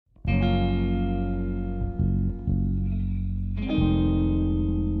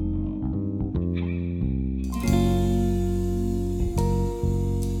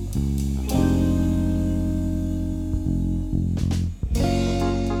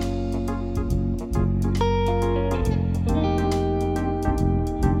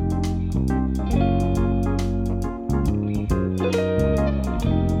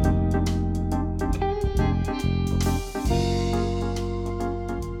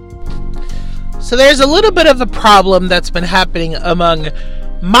So there's a little bit of a problem that's been happening among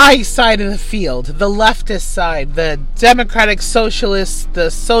my side of the field, the leftist side, the democratic socialists,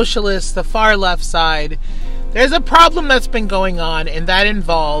 the far left side. There's a problem that's been going on, and that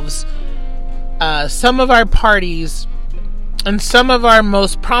involves some of our parties and some of our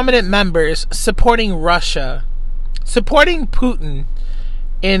most prominent members supporting Russia, supporting Putin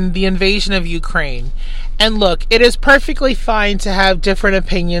in the invasion of Ukraine. And look, it is perfectly fine to have different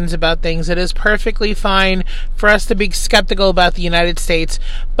opinions about things. It is perfectly fine for us to be skeptical about the United States.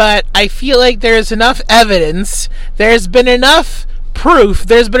 But I feel like there's enough evidence, there's been enough proof,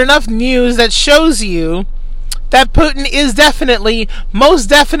 there's been enough news that shows you that Putin is most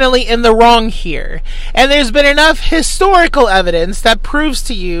definitely in the wrong here. And there's been enough historical evidence that proves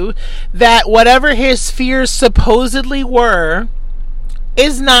to you that whatever his fears supposedly were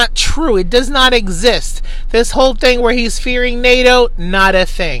is not true. It does not exist. This whole thing where he's fearing NATO, not a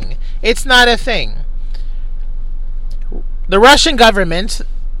thing. It's not a thing. The Russian government,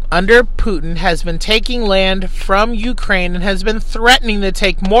 under Putin, has been taking land from Ukraine and has been threatening to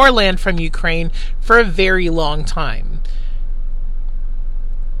take more land from Ukraine for a very long time.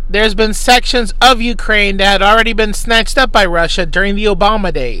 There's been sections of Ukraine that had already been snatched up by Russia during the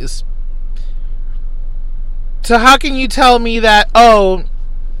Obama days. So how can you tell me that,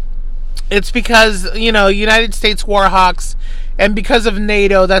 it's because, United States war hawks, and because of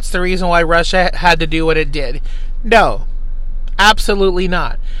NATO, that's the reason why Russia had to do what it did? No, absolutely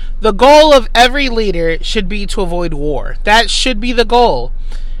not. The goal of every leader should be to avoid war. That should be the goal.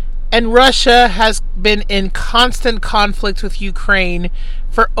 And Russia has been in constant conflict with Ukraine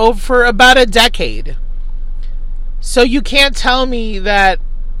for about a decade. So you can't tell me that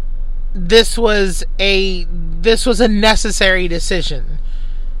this was a necessary decision.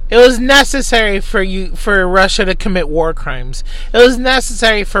 It was necessary for Russia to commit war crimes. It was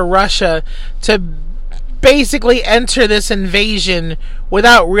necessary for Russia to basically enter this invasion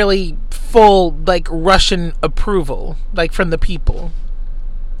without really full Russian approval, from the people.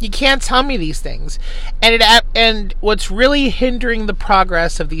 You can't tell me these things. And what's really hindering the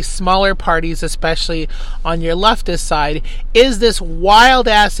progress of these smaller parties, especially on your leftist side, is this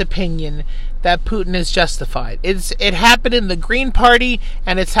wild-ass opinion that Putin is justified. It happened in the Green Party,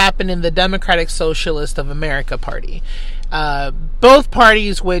 and it's happened in the Democratic Socialist of America Party. Both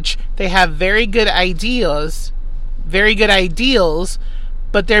parties, which they have very good ideals,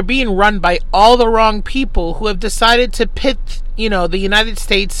 but they're being run by all the wrong people who have decided to pit, the United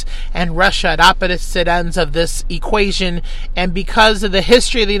States and Russia at opposite ends of this equation. And because of the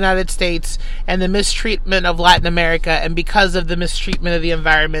history of the United States and the mistreatment of Latin America, and because of the mistreatment of the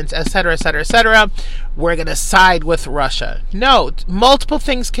environment, etc., etc., etc., we're going to side with Russia. No, multiple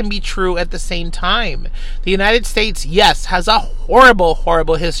things can be true at the same time. The United States, yes, has a horrible,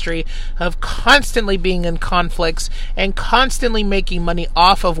 horrible history of constantly being in conflicts and constantly making money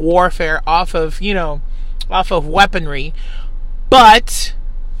off of warfare, off of weaponry. But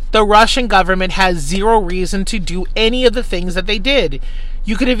the Russian government has zero reason to do any of the things that they did.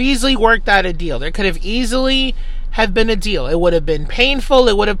 You could have easily worked out a deal. There could have easily have been a deal. It would have been painful.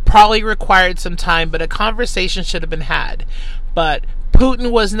 It would have probably required some time, but a conversation should have been had. But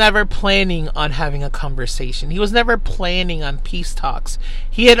Putin was never planning on having a conversation. He was never planning on peace talks.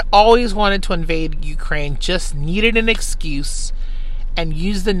 He had always wanted to invade Ukraine, just needed an excuse, and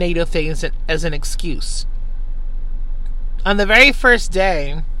used the NATO thing as an excuse. On the very first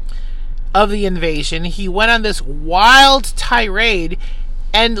day of the invasion, he went on this wild tirade,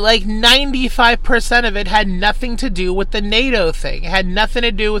 and 95% of it had nothing to do with the NATO thing. It had nothing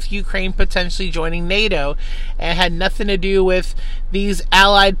to do with Ukraine potentially joining NATO. It had nothing to do with these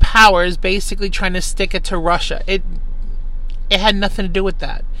allied powers basically trying to stick it to Russia. It had nothing to do with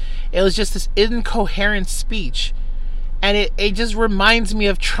that. It was just this incoherent speech. And it just reminds me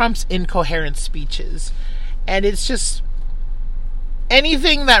of Trump's incoherent speeches. And it's just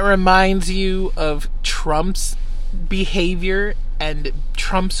anything that reminds you of Trump's behavior and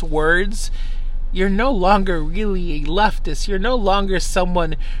Trump's words, you're no longer really a leftist. You're no longer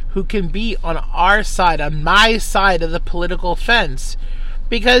someone who can be on our side, on my side of the political fence.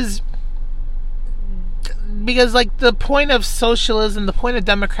 Because the point of socialism, the point of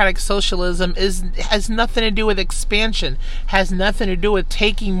democratic socialism has nothing to do with expansion, has nothing to do with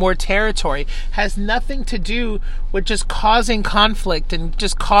taking more territory, has nothing to do with just causing conflict and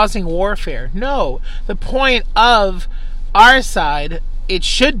just causing warfare. No, the point of our side, it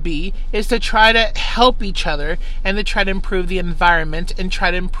should be, is to try to help each other and to try to improve the environment and try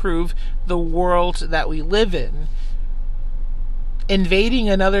to improve the world that we live in. Invading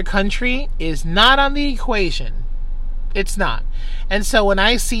another country is not on the equation. It's not. And so when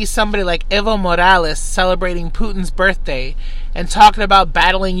I see somebody like Evo Morales celebrating Putin's birthday and talking about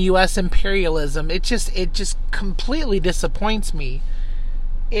battling U.S. imperialism, it just completely disappoints me.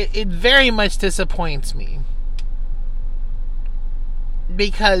 It very much disappoints me.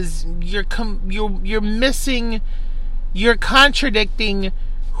 Because you're missing, you're contradicting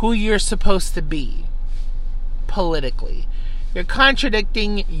who you're supposed to be politically. You're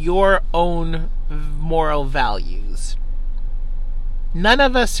contradicting your own moral values. None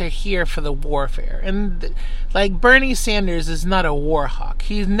of us are here for the warfare. And like Bernie Sanders is not a war hawk.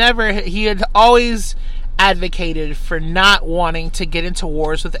 He had always advocated for not wanting to get into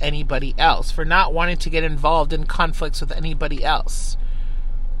wars with anybody else, for not wanting to get involved in conflicts with anybody else.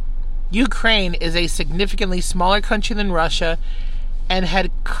 Ukraine is a significantly smaller country than Russia and had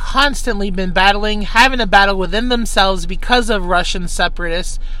constantly been having a battle within themselves because of Russian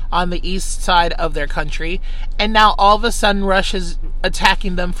separatists on the east side of their country. And now all of a sudden Russia's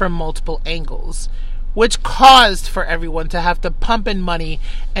attacking them from multiple angles, which caused for everyone to have to pump in money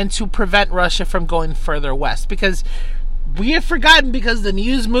and to prevent Russia from going further west. Because we have forgotten, because the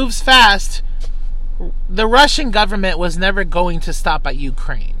news moves fast, the Russian government was never going to stop at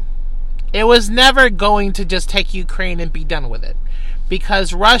Ukraine. It was never going to just take Ukraine and be done with it.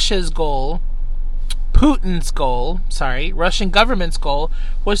 Because Russian government's goal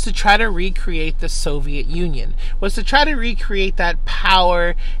was to try to recreate the Soviet Union, was to try to recreate that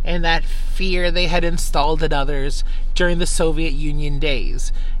power and that fear they had installed in others during the Soviet Union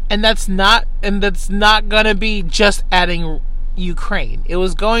days. And that's not going to be just adding Ukraine. It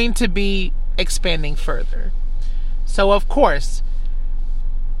was going to be expanding further. So of course,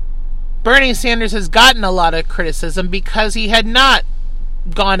 Bernie Sanders has gotten a lot of criticism because he had not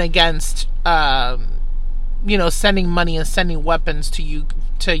gone against, sending money and sending weapons to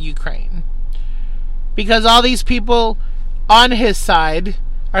Ukraine. Because all these people on his side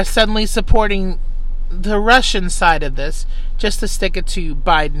are suddenly supporting the Russian side of this, just to stick it to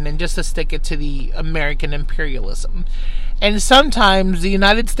Biden and just to stick it to the American imperialism. And sometimes the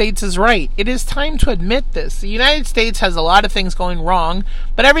United States is right. It is time to admit this. The United States has a lot of things going wrong,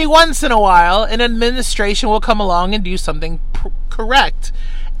 but every once in a while, an administration will come along and do something correct.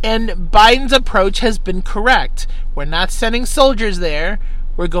 And Biden's approach has been correct. We're not sending soldiers there.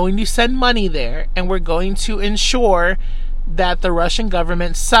 We're going to send money there, and we're going to ensure that the Russian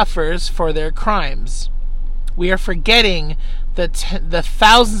government suffers for their crimes. We are forgetting the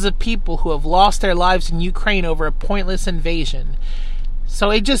thousands of people who have lost their lives in Ukraine over a pointless invasion. So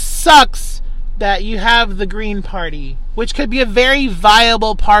it just sucks that you have the Green Party, which could be a very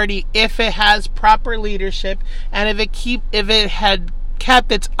viable party if it has proper leadership and if it had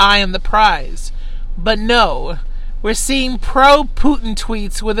kept its eye on the prize. But no, we're seeing pro-Putin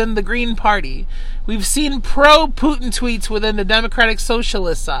tweets within the Green Party. We've seen pro-Putin tweets within the Democratic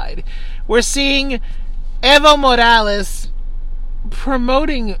Socialist side. We're seeing Evo Morales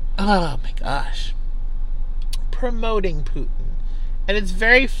promoting Putin. And it's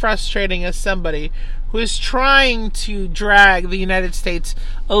very frustrating as somebody who is trying to drag the United States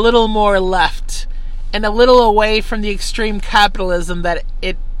a little more left and a little away from the extreme capitalism that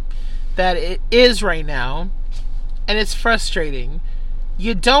it is right now. And it's frustrating.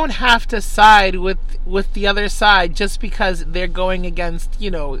 You don't have to side with the other side just because they're going against,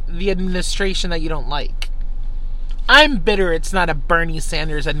 the administration that you don't like. I'm bitter it's not a Bernie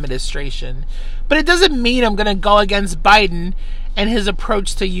Sanders administration, but it doesn't mean I'm going to go against Biden and his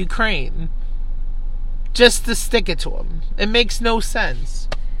approach to Ukraine just to stick it to him. It makes no sense.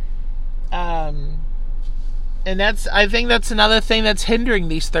 And I think that's another thing that's hindering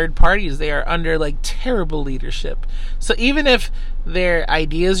these third parties. They are under terrible leadership. So even if their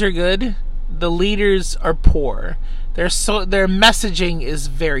ideas are good, the leaders are poor. Their messaging is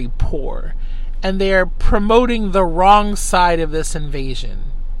very poor. And they are promoting the wrong side of this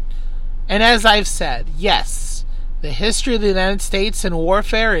invasion. And as I've said, yes, the history of the United States in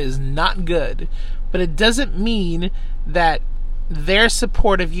warfare is not good. But it doesn't mean that their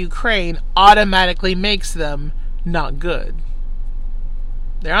support of Ukraine automatically makes them not good.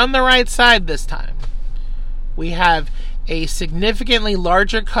 They're on the right side this time. We have a significantly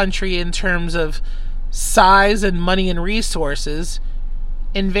larger country in terms of size and money and resources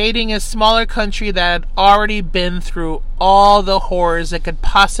invading a smaller country that had already been through all the horrors it could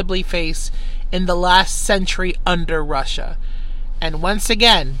possibly face in the last century under Russia. And once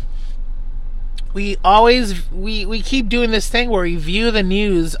again, we keep doing this thing where we view the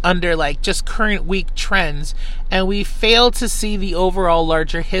news under just current week trends, and we fail to see the overall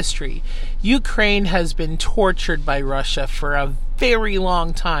larger history. Ukraine has been tortured by Russia for a very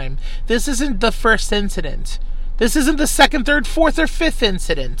long time. This isn't the first incident. This isn't the second, third, fourth, or fifth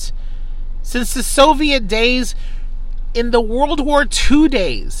incident. Since the Soviet days, in the World War II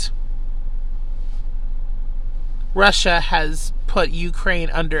days, Russia has put Ukraine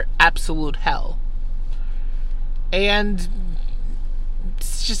under absolute hell. And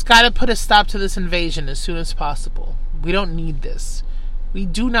it's just got to put a stop to this invasion as soon as possible. We don't need this. We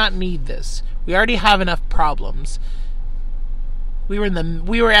do not need this. We already have enough problems. We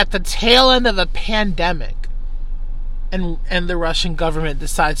were at the tail end of a pandemic, and the Russian government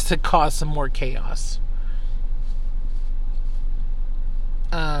decides to cause some more chaos.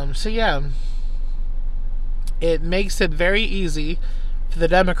 So yeah, it makes it very easy for the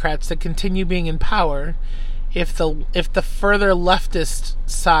Democrats to continue being in power if the further leftist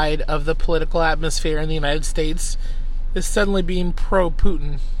side of the political atmosphere in the United States is suddenly being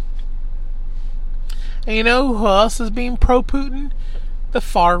pro-Putin. And you know who else is being pro-Putin? The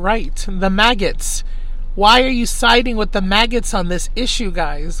far right, the maggots. Why are you siding with the maggots on this issue,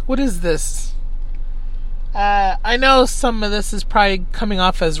 guys? What is this? I know some of this is probably coming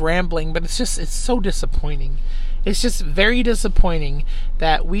off as rambling, but it's so disappointing. It's just very disappointing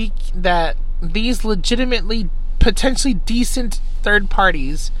that these legitimately, potentially decent third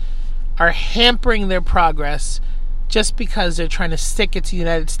parties are hampering their progress just because they're trying to stick it to the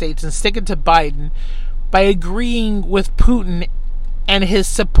United States and stick it to Biden by agreeing with Putin and his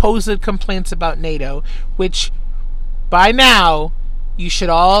supposed complaints about NATO, which by now you should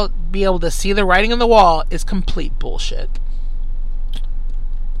all be able to see the writing on the wall is complete bullshit.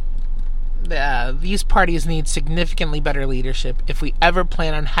 These parties need significantly better leadership if we ever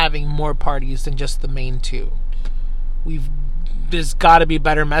plan on having more parties than just the main two. There's got to be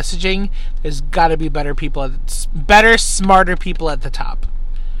better messaging. There's got to be better, smarter people at the top.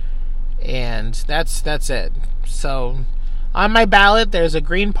 And that's it. So on my ballot, there's a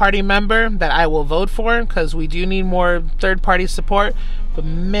Green Party member that I will vote for because we do need more third-party support. But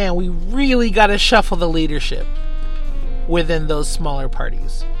man, we really got to shuffle the leadership within those smaller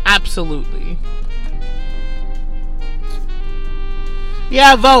parties. Absolutely.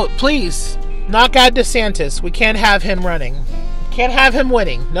 Yeah, vote, please. Knock out DeSantis. We can't have him running. Can't have him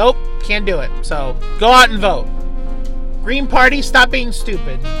winning. Nope, can't do it. So go out and vote. Green Party, stop being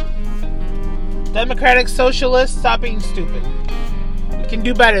stupid. Democratic Socialists, stop being stupid. We can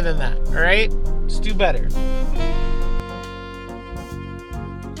do better than that, alright? Let's do better.